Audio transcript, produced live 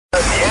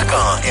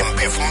Hlaziyeka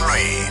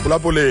Emphefumlweni.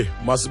 Phulaphuli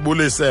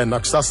masibulise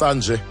nakusasa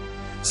nje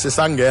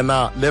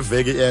sisangena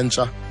leveki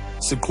entsha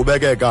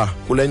siqhubekeka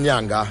kule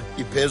nyanga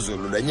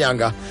iphezulu le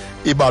nyanga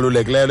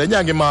ibalulekileyo le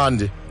nyanga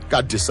imandi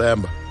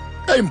kaDisemba.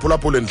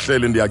 Mphulaphuli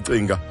ndihleli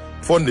ndiyacinga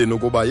mfondini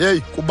ukuba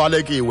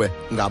kubalekiwe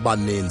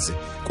ngabaninzi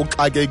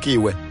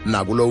kuxakekiwe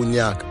nakulo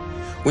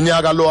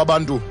unyaka lo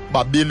abantu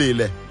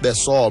babilile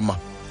besoma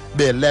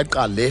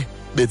beleqa le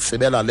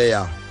betsibela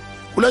leya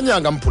kule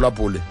nyanga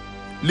mphulaphuli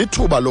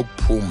lithuba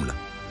lokuphumla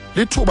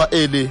lithuba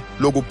eli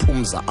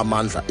lokuphumza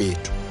amandla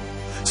ethu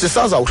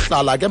sisaza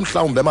uhlala ke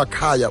mhlawumbe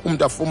emakhaya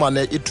umuntu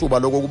afumane ithuba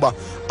lokuba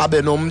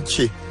abe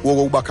nomtyhi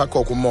wokuba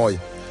kakhokho umoya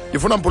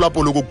ndifuna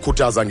mphulaphuli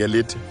ukukukhuthaza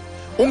ngelithi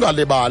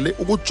ungalibali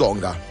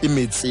ukujonga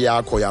imitsi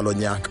yakho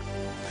yalonyaka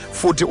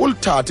futhi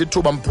ulithathe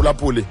ithuba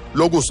mphulaphuli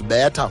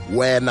lokusibetha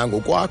wena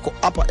ngokwakho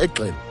apha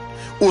egxeni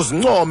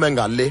uzincome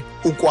ngale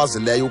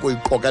ukwazileyo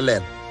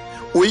ukuyiqokelela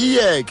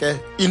uyiyeke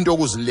into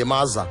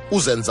okuzilimaza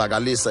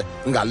uzenzakalise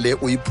ngale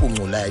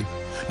uyiphunculeyo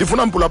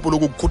ndifuna mphulaphuli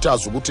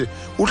ukukukhuthaza ukuthi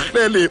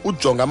uhleli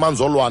ujonga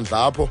amanzi olwandle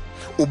apho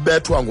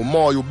ubethwa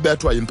ngumoya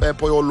ubethwa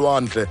impepho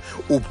yolwandle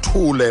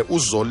uthule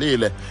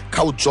uzolile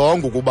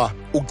khawujonga ukuba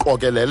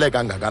uqokelele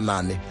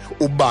kangakanani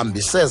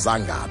ubambiseza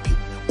ngaphi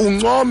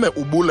uncome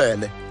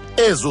ubulele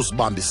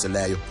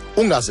ezusibambisileyo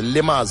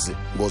ungazilimazi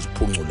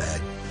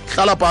ngoziphunculeyo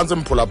hlala phansi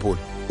mphulaphuli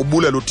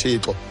ubulele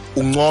uThixo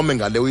uncome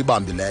ngale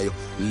uyibambileyo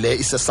le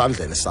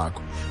isesandleni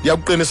sakho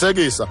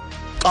ndiyakuqinisekisa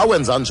xa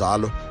wenza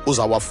njalo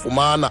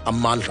uzawafumana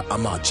amandla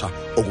amatsha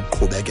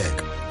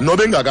okuqhubekeka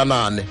noba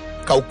engakanani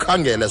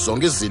khawukhangele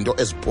zonke izinto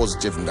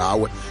ezipositive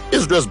ngawe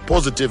izinto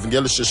ezipositive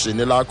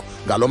ngelishishini lakho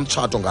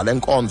ngalomtshato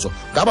ngalenkonzo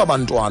ngaba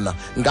bantwana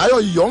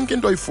ngayo yonke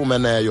into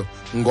oyifumeneyo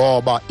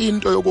ngoba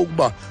into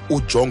yokuba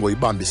ujongo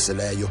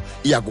ibambisileyo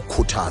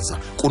iyakukhuthaza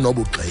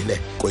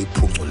kunobugxile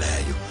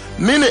koyiphunculeyo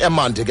mini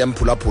emandi ke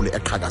mphulaphuli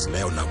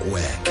eqhakazileyo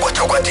nakuwe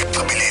Kodwa kwathi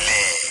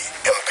ugcibilele